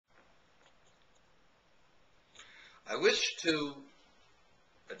I wish to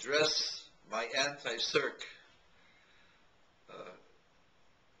address my anti-circ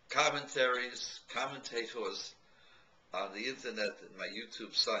commentators on the internet and my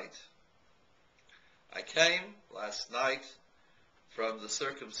YouTube site. I came last night from the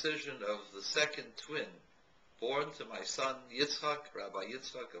circumcision of the second twin born to my son Yitzchak, Rabbi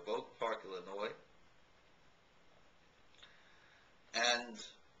Yitzchak of Oak Park, Illinois. And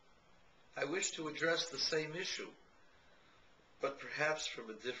I wish to address the same issue, but perhaps from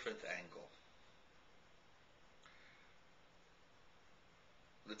a different angle.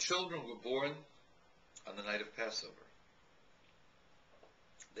 The children were born on the night of Passover.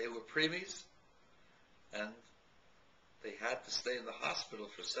 They were preemies, and they had to stay in the hospital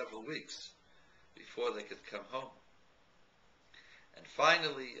for several weeks before they could come home. And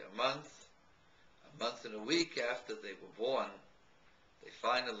finally, a month and a week after they were born, they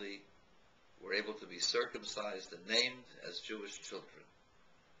finally were able to be circumcised and named as Jewish children.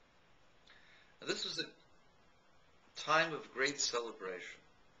 And this was a time of great celebration.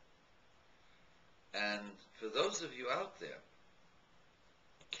 And for those of you out there,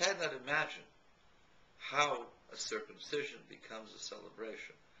 you cannot imagine how a circumcision becomes a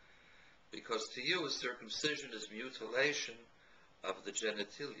celebration. Because to you, a circumcision is mutilation of the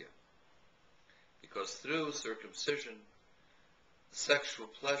genitalia. Because through circumcision, sexual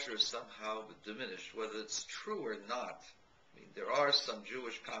pleasure is somehow diminished, whether it's true or not. I mean, there are some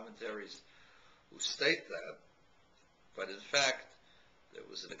Jewish commentaries who state that, but in fact, there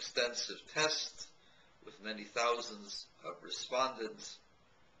was an extensive test with many thousands of respondents,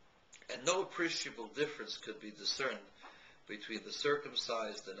 and no appreciable difference could be discerned between the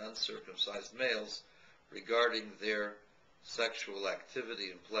circumcised and uncircumcised males regarding their sexual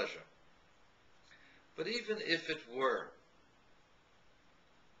activity and pleasure. But even if it were,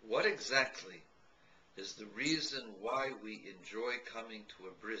 what exactly is the reason why we enjoy coming to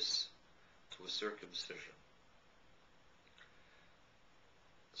a bris, to a circumcision?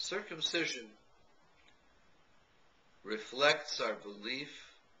 Circumcision reflects our belief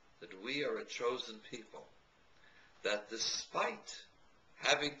that we are a chosen people, that despite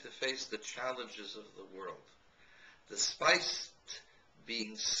having to face the challenges of the world, despite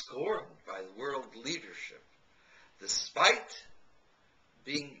being scorned by the world leadership, despite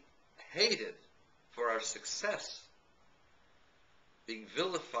being hated for our success, being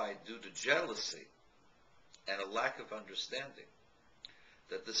vilified due to jealousy and a lack of understanding,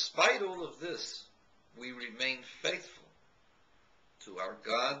 that despite all of this, we remain faithful to our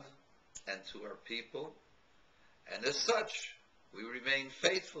God and to our people, and as such, we remain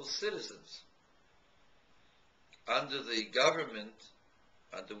faithful citizens under the government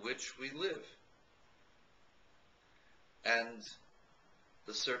under which we live. And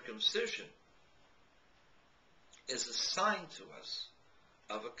the circumcision is a sign to us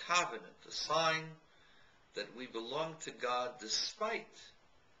of a covenant, a sign that we belong to God despite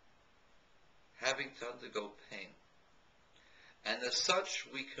having to undergo pain. And as such,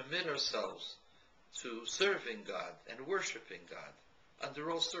 we commit ourselves to serving God and worshiping God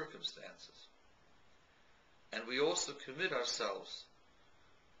under all circumstances. And we also commit ourselves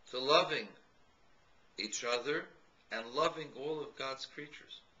to loving each other and loving all of God's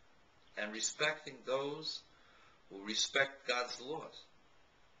creatures and respecting those who respect God's laws.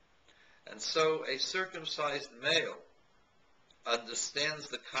 And so a circumcised male understands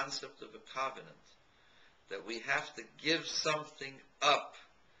the concept of a covenant, that we have to give something up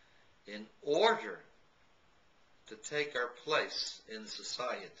in order to take our place in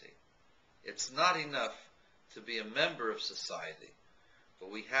society. It's not enough to be a member of society,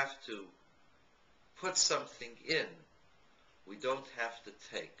 but we have to put something in. We don't have to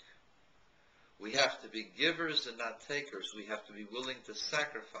take. We have to be givers and not takers. We have to be willing to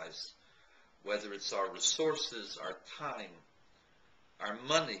sacrifice, whether it's our resources, our time, our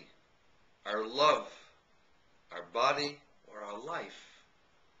money, our love, our body, or our life.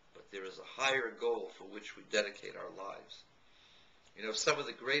 But there is a higher goal for which we dedicate our lives. You know, some of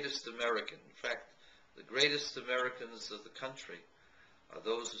the greatest Americans, in fact, the greatest Americans of the country are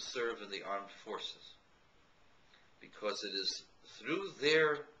those who serve in the armed forces, because it is through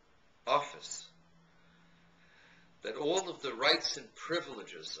their office that all of the rights and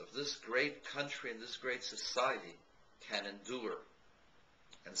privileges of this great country and this great society can endure.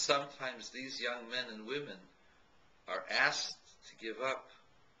 And sometimes these young men and women are asked to give up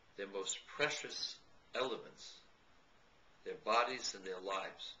their most precious elements, their bodies and their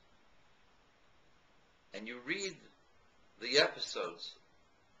lives. And you read the episodes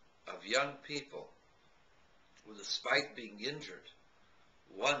of young people who, despite being injured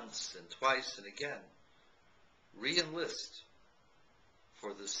once and twice and again, re-enlist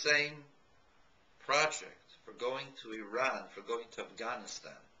for the same project, for going to Iran, for going to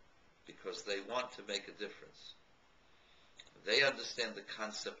Afghanistan, because they want to make a difference. They understand the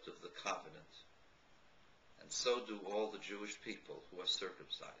concept of the covenant, and so do all the Jewish people who are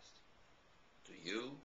circumcised. Do you